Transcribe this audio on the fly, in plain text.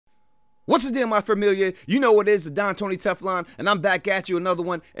What's the deal, my familiar? You know what it is, the Don Tony Teflon, and I'm back at you, another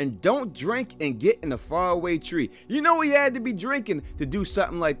one. And don't drink and get in a faraway tree. You know he had to be drinking to do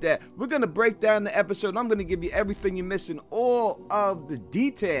something like that. We're going to break down the episode, and I'm going to give you everything you're missing, all of the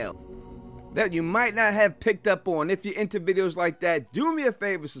detail that you might not have picked up on. If you're into videos like that, do me a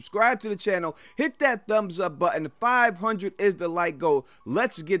favor, subscribe to the channel, hit that thumbs up button. 500 is the like goal.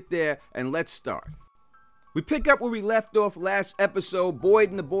 Let's get there, and let's start. We pick up where we left off last episode. Boyd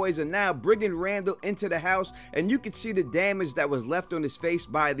and the boys are now bringing Randall into the house, and you can see the damage that was left on his face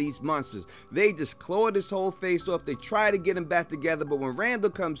by these monsters. They just clawed his whole face off. They try to get him back together, but when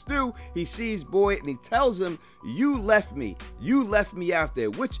Randall comes through, he sees Boyd and he tells him, "You left me out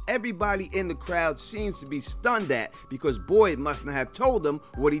there," which everybody in the crowd seems to be stunned at because Boyd must not have told them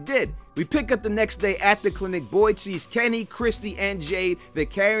what he did. We pick up the next day at the clinic. Boyd sees Kenny, Christy, and Jade. They're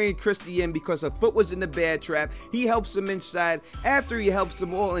carrying Christy in because her foot was in the bear trap. He helps them inside. After he helps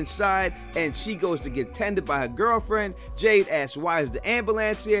them all inside and she goes to get tended by her girlfriend, Jade asks, "Why is the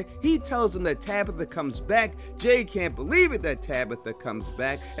ambulance here?" He tells them that Tabitha comes back. Jade can't believe it that Tabitha comes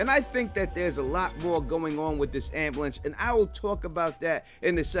back, and I think that there's a lot more going on with this ambulance, and I will talk about that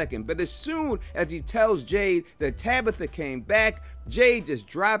in a second. But as soon as he tells Jade that Tabitha came back, Jade just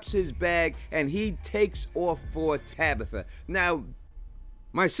drops his bag and he takes off for Tabitha. Now,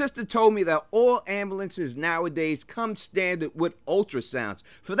 my sister told me that all ambulances nowadays come standard with ultrasounds.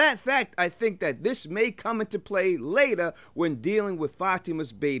 For that fact, I think that this may come into play later when dealing with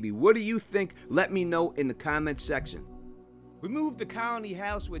Fatima's baby. What do you think? Let me know in the comment section. We move to Colony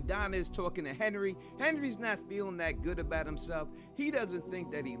House where Donna is talking to Henry. Henry's not feeling that good about himself. He doesn't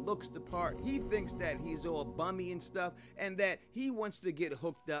think that he looks the part. He thinks that he's all bummy and stuff, and that he wants to get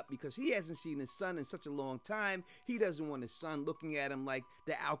hooked up because he hasn't seen his son in such a long time. He doesn't want his son looking at him like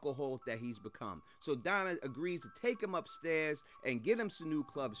the alcoholic that he's become. So Donna agrees to take him upstairs and get him some new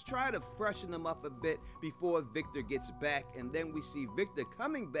clubs, try to freshen him up a bit before Victor gets back. And then we see Victor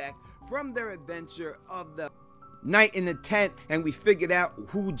coming back from their adventure of the night in the tent, and we figured out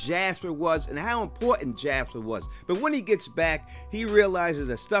who Jasper was and how important Jasper was. But when he gets back, he realizes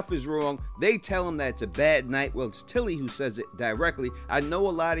that stuff is wrong. They tell him that it's a bad night. Well, it's Tilly who says it directly. I know a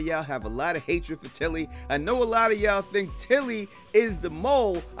lot of y'all have a lot of hatred for Tilly. I know a lot of y'all think Tilly is the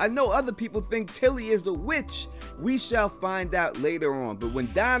mole. I know other people think Tilly is the witch. We shall find out later on. But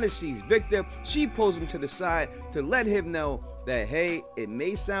when Donna sees Victor, she pulls him to the side to let him know that, hey, it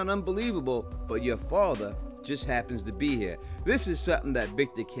may sound unbelievable, but your father just happens to be here. This is something that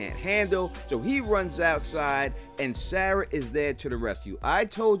Victor can't handle, so he runs outside, and Sarah is there to the rescue. I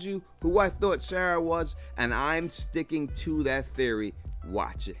told you who I thought Sarah was, and I'm sticking to that theory.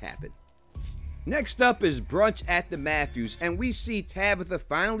 Watch it happen. Next up is brunch at the Matthews, and we see Tabitha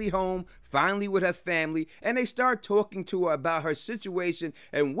finally home, finally with her family, and they start talking to her about her situation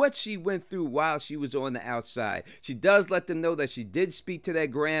and what she went through while she was on the outside. She does let them know that she did speak to their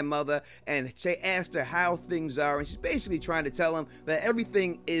grandmother, and she asked her how things are, and she's basically trying to tell them that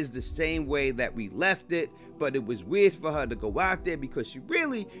everything is the same way that we left it, but it was weird for her to go out there because she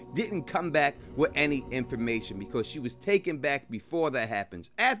really didn't come back with any information because she was taken back before that happens.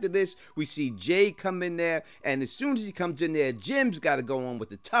 After this, we see Jay come in there, and as soon as he comes in there, Jim's got to go on with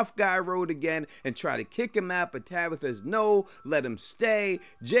the tough guy road again and try to kick him out, but Tabitha's no, let him stay.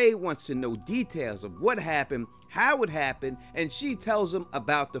 Jay wants to know details of what happened, how it happened, and she tells him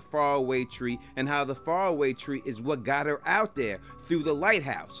about the faraway tree and how the faraway tree is what got her out there through the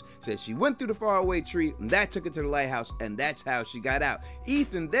lighthouse. Says she went through the faraway tree and that took her to the lighthouse, and that's how she got out.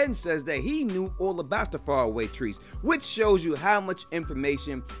 Ethan then says that he knew all about the faraway trees, which shows you how much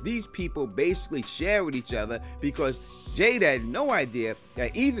information these people basically share with each other, because Jade had no idea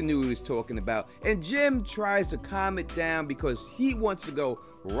that Ethan knew what he was talking about, and Jim tries to calm it down because he wants to go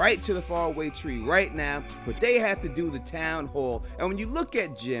right to the faraway tree right now, but they have to do the town hall. And when you look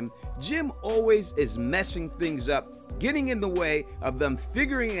at Jim always is messing things up, getting in the way of them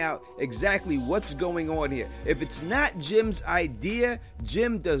figuring out exactly what's going on here. If it's not Jim's idea,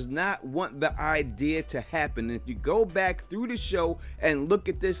 Jim does not want the idea to happen. And if you go back through the show and look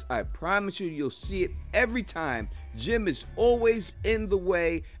at this, I promise you, you'll see it every time. Jim is always in the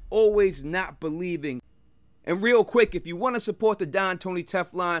way, always not believing. And real quick, if you want to support the Don Tony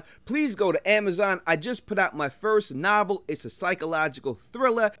Teflon, please go to Amazon. I just put out my first novel. It's a psychological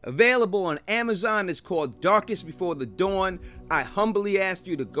thriller available on Amazon. It's called Darkest Before the Dawn. I humbly ask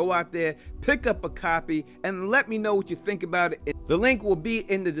you to go out there, pick up a copy, and let me know what you think about it. The link will be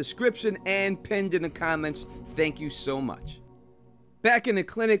in the description and pinned in the comments. Thank you so much. Back in the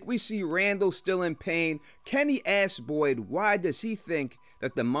clinic, we see Randall still in pain. Kenny asks Boyd why does he think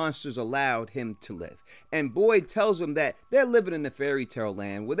that the monsters allowed him to live. And Boyd tells him that they're living in a fairy tale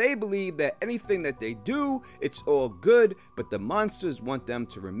land where they believe that anything that they do, it's all good, but the monsters want them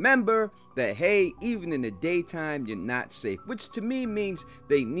to remember that, hey, even in the daytime, you're not safe, which to me means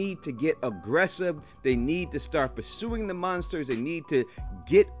they need to get aggressive. They need to start pursuing the monsters. They need to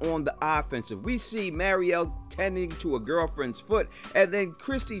get on the offensive. We see Marielle tending to a girlfriend's foot, and then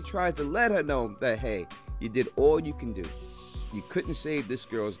Christy tries to let her know that, hey, you did all you can do. You couldn't save this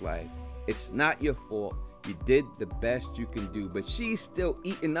girl's life. It's not your fault. You did the best you can do, but she's still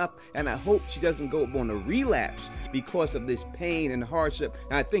eating up, and I hope she doesn't go on a relapse because of this pain and hardship.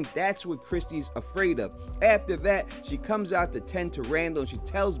 And I think that's what Christy's afraid of. After that, she comes out to tend to Randall, and she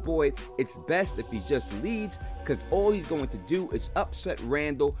tells Boyd it's best if he just leaves, because all he's going to do is upset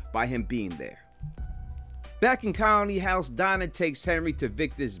Randall by him being there. Back in Colony House, Donna takes Henry to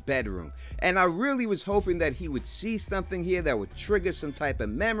Victor's bedroom, and I really was hoping that he would see something here that would trigger some type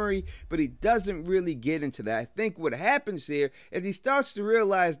of memory, but he doesn't really get into that. I think what happens here is he starts to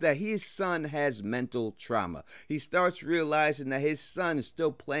realize that his son has mental trauma. He starts realizing that his son is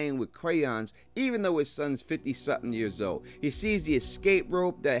still playing with crayons, even though his son's 50-something years old. He sees the escape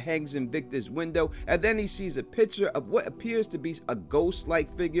rope that hangs in Victor's window, and then he sees a picture of what appears to be a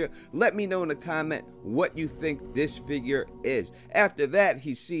ghost-like figure. Let me know in the comment what you think this figure is. After that,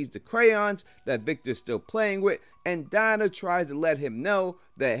 he sees the crayons that Victor's still playing with, and Donna tries to let him know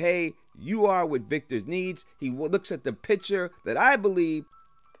that, hey, you are what Victor needs. He looks at the picture that I believe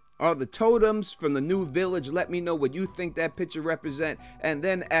are the totems from the new village. Let me know what you think that picture represents. And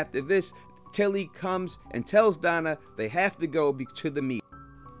then after this, Tilly comes and tells Donna they have to go to the meeting.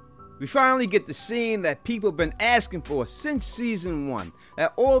 We finally get the scene that people have been asking for since season 1,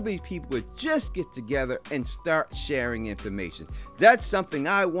 that all these people would just get together and start sharing information. That's something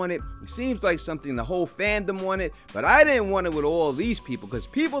I wanted. It seems like something the whole fandom wanted, but I didn't want it with all these people, because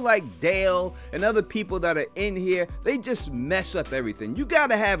people like Dale and other people that are in here, they just mess up everything. You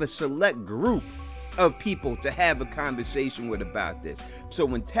gotta have a select group of people to have a conversation with about this. So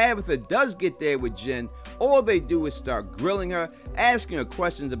when Tabitha does get there with Jen, all they do is start grilling her, asking her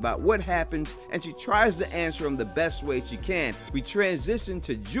questions about what happens, and she tries to answer them the best way she can. We transition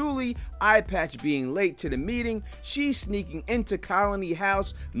to Julie, eye patch being late to the meeting. She's sneaking into Colony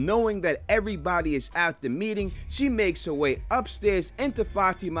House, knowing that everybody is at the meeting. She makes her way upstairs into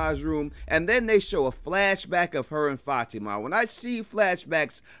Fatima's room, and then they show a flashback of her and Fatima. When I see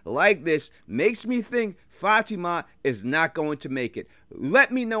flashbacks like this, makes me think Fatima is not going to make it.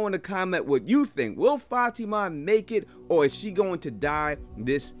 Let me know in the comment what you think. Will Fatima make it, or is she going to die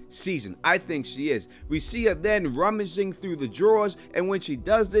this season? I think she is. We see her then rummaging through the drawers, and when she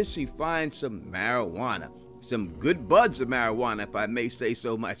does this, she finds some marijuana. Some good buds of marijuana, if I may say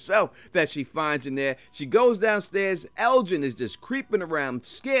so myself, that she finds in there. She goes downstairs. Elgin is just creeping around,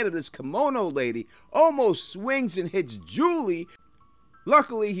 scared of this kimono lady, almost swings and hits Julie.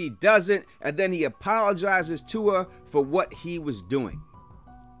 Luckily, he doesn't, and then he apologizes to her for what he was doing.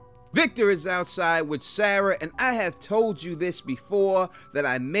 Victor is outside with Sarah, and I have told you this before, that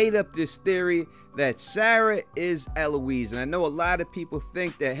I made up this theory that Sarah is Eloise. And I know a lot of people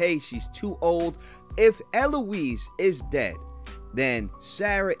think that, hey, she's too old. If Eloise is dead, then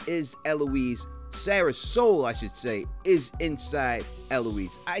Sarah is Eloise. Sarah's soul, I should say, is inside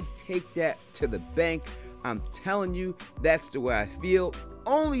Eloise. I take that to the bank. I'm telling you, that's the way I feel.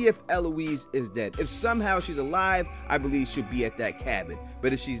 Only if Eloise is dead. If somehow she's alive, I believe she'll be at that cabin.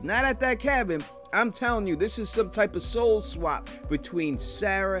 But if she's not at that cabin, I'm telling you, this is some type of soul swap between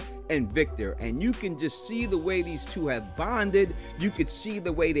Sarah and Victor. And you can just see the way these two have bonded. You can see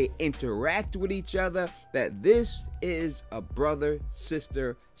the way they interact with each other, that this is a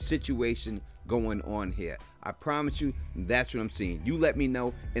brother-sister situation going on here. I promise you, that's what I'm seeing. You let me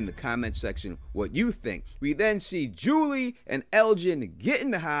know in the comment section what you think. We then see Julie and Elgin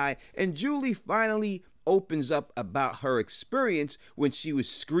getting high, and Julie finally opens up about her experience when she was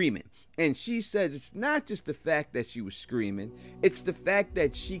screaming. And she says it's not just the fact that she was screaming, it's the fact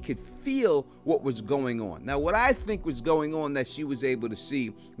that she could feel what was going on. Now, what I think was going on that she was able to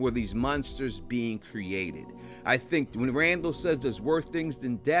see were these monsters being created. I think when Randall says there's worse things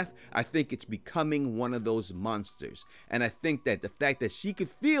than death, I think it's becoming one of those monsters. And I think that the fact that she could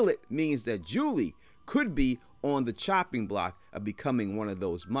feel it means that Julie could be on the chopping block of becoming one of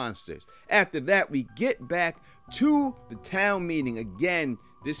those monsters. After that, we get back to the town meeting. Again,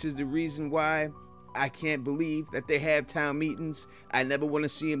 this is the reason why I can't believe that they have town meetings. I never want to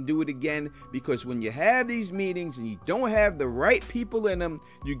see them do it again, because when you have these meetings and you don't have the right people in them,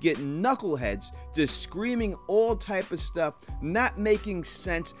 you get knuckleheads just screaming all type of stuff, not making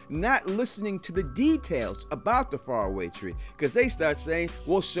sense, not listening to the details about the faraway tree, because they start saying,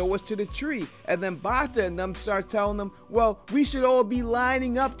 well, show us to the tree, and then Bata and them start telling them, well, we should all be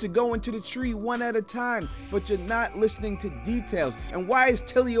lining up to go into the tree one at a time, but you're not listening to details. And why is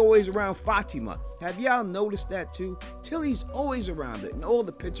Tilly always around Fatima? Have y'all noticed that too? Tilly's always around it in all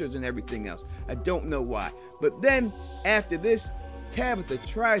the pictures and everything else. I don't know why. But then after this, Tabitha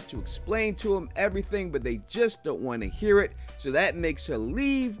tries to explain to him everything, but they just don't want to hear it. So that makes her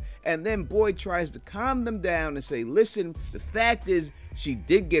leave. And then Boyd tries to calm them down and say, listen, the fact is she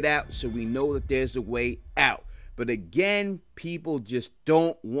did get out, so we know that there's a way out. But again, people just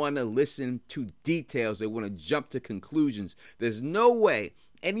don't want to listen to details. They want to jump to conclusions. There's no way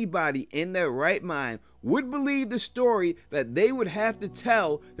anybody in their right mind would believe the story that they would have to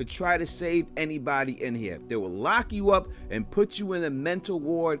tell to try to save anybody in here. They will lock you up and put you in a mental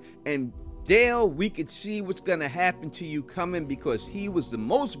ward, and Dale, we could see what's going to happen to you coming, because he was the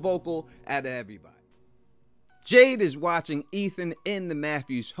most vocal out of everybody. Jade is watching Ethan in the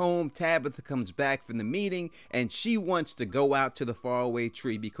Matthews home. Tabitha comes back from the meeting and she wants to go out to the faraway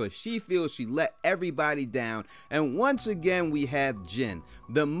tree because she feels she let everybody down. And once again, we have Jen,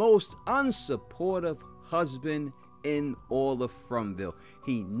 the most unsupportive husband in all of Frumville.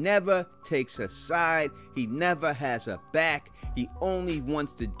 He never takes her side. He never has her back. He only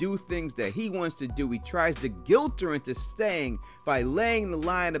wants to do things that he wants to do. He tries to guilt her into staying by laying the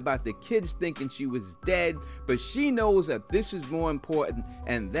line about the kids thinking she was dead, but she knows that this is more important,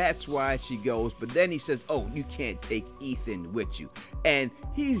 and that's why she goes. But then he says, oh, you can't take Ethan with you. And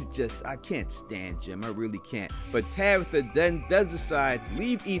he's just, I can't stand Jim. I really can't. But Tabitha then does decide to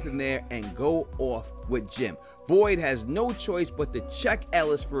leave Ethan there and go off with Jim. Boyd has no choice but to check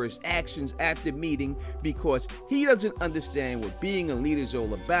Ellis for his actions at the meeting, because he doesn't understand what being a leader is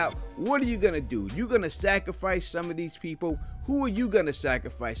all about. What are you going to do? You going to sacrifice some of these people? Who are you going to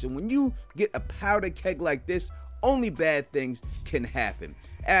sacrifice? And when you get a powder keg like this, only bad things can happen.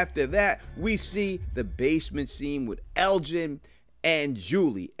 After that, we see the basement scene with Elgin and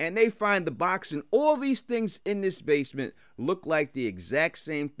Julie, and they find the box, and all these things in this basement look like the exact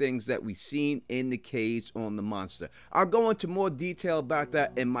same things that we seen in the caves on the monster. I'll go into more detail about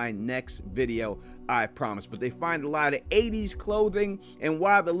that in my next video, I promise. But they find a lot of 80s clothing, and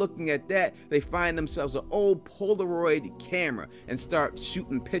while they're looking at that, they find themselves an old Polaroid camera and start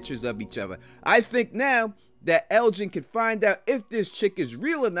shooting pictures of each other. I think now that Elgin could find out if this chick is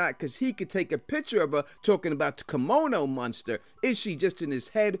real or not, because he could take a picture of her talking about the kimono monster. Is she just in his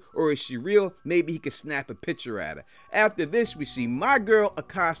head, or is she real? Maybe he could snap a picture at her. After this, we see my girl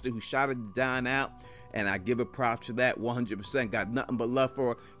Acosta, who shouted Don out, and I give her props for that 100%. Got nothing but love for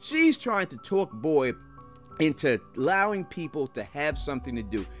her. She's trying to talk Boyd into allowing people to have something to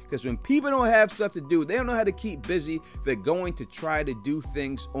do, because when people don't have stuff to do, they don't know how to keep busy. They're going to try to do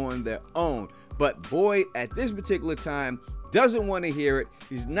things on their own. But Boyd at this particular time doesn't want to hear it.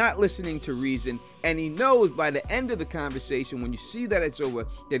 He's not listening to reason, and he knows by the end of the conversation, when you see that it's over,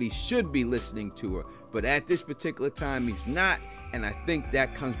 that he should be listening to her. But at this particular time, he's not, and I think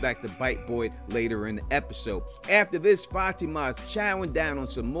that comes back to bite Boyd later in the episode. After this, Fatima is chowing down on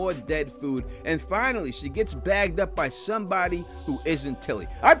some more dead food, and finally, she gets bagged up by somebody who isn't Tilly.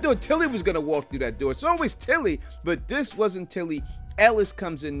 I thought Tilly was going to walk through that door. It's always Tilly, but this wasn't Tilly. Ellis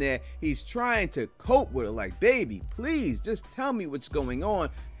comes in there. He's trying to cope with her like, baby, please just tell me what's going on.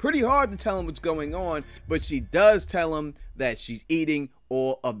 Pretty hard to tell him what's going on, but she does tell him that she's eating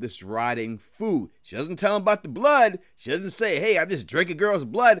all of this rotting food. She doesn't tell him about the blood. She doesn't say, hey, I just drank a girl's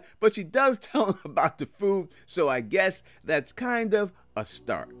blood, but she does tell him about the food. So I guess that's kind of a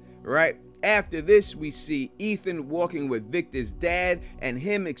start, right? After this, we see Ethan walking with Victor's dad and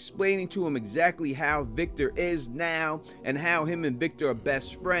him explaining to him exactly how Victor is now and how him and Victor are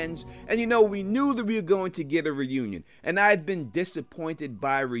best friends. And you know, we knew that we were going to get a reunion, and I've been disappointed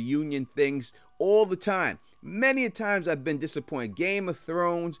by reunion things all the time. Many a times I've been disappointed. Game of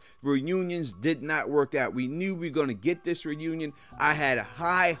Thrones reunions did not work out. We knew we were going to get this reunion. I had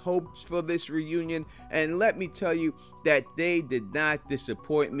high hopes for this reunion, and let me tell you that they did not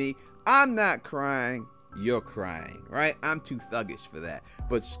disappoint me. I'm not crying, you're crying, right? I'm too thuggish for that.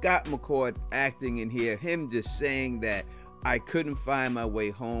 But Scott McCord acting in here, him just saying that I couldn't find my way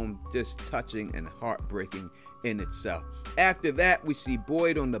home, just touching and heartbreaking in itself. After that, we see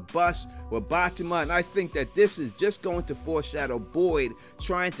Boyd on the bus with Batima, and I think that this is just going to foreshadow Boyd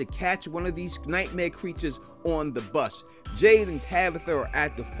trying to catch one of these nightmare creatures on the bus. Jade and Tabitha are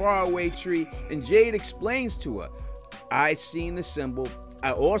at the faraway tree, and Jade explains to her, I seen the symbol,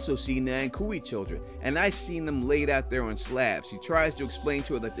 I also seen the Ankui children, and I seen them laid out there on slabs. He tries to explain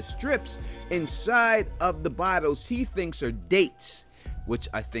to her that the strips inside of the bottles he thinks are dates, which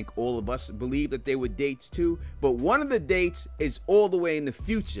I think all of us believe that they were dates too, but one of the dates is all the way in the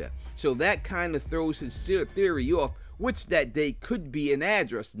future, so that kind of throws his theory off, which that date could be an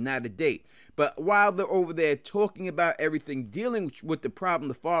address, not a date. But while they're over there talking about everything, dealing with the problem,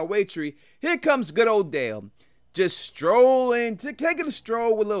 the faraway tree, here comes good old Dale. Just strolling, taking a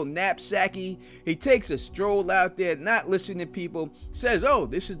stroll with a little knapsacky. He takes a stroll out there, not listening to people, says, oh,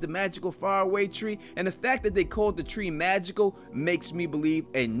 this is the magical faraway tree. And the fact that they called the tree magical makes me believe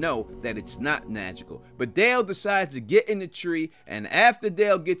and know that it's not magical. But Dale decides to get in the tree, and after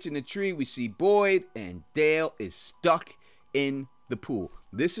Dale gets in the tree, we see Boyd, and Dale is stuck in the pool.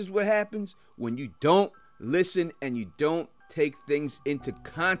 This is what happens when you don't listen and you don't take things into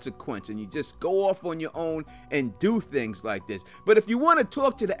consequence and you just go off on your own and do things like this. But if you want to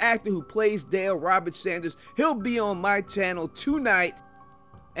talk to the actor who plays Dale, Robert Sanders, he'll be on my channel tonight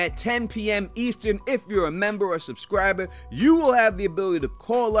at 10 p.m. Eastern. If you're a member or subscriber, you will have the ability to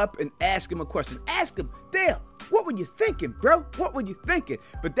call up and ask him a question. Ask him, Dale, what were you thinking, bro? What were you thinking?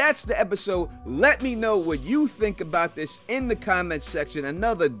 But that's the episode. Let me know what you think about this in the comments section.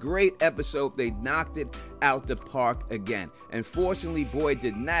 Another great episode. They knocked it out the park again. Unfortunately, Boyd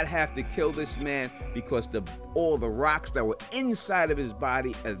did not have to kill this man because all the rocks that were inside of his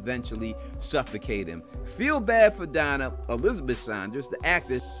body eventually suffocated him. Feel bad for Donna, Elizabeth Saunders, the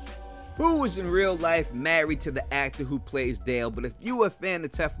actor, who was in real life married to the actor who plays Dale. But if you are a fan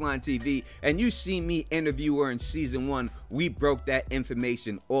of Teflon TV and you see me interview her in season 1, we broke that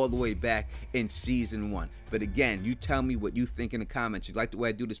information all the way back in season 1. But again, you tell me what you think in the comments. If you like the way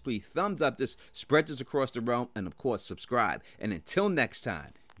I do this, please thumbs up this, spread this across the realm, and of course subscribe. And until next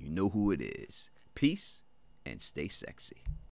time, you know who it is. Peace and stay sexy.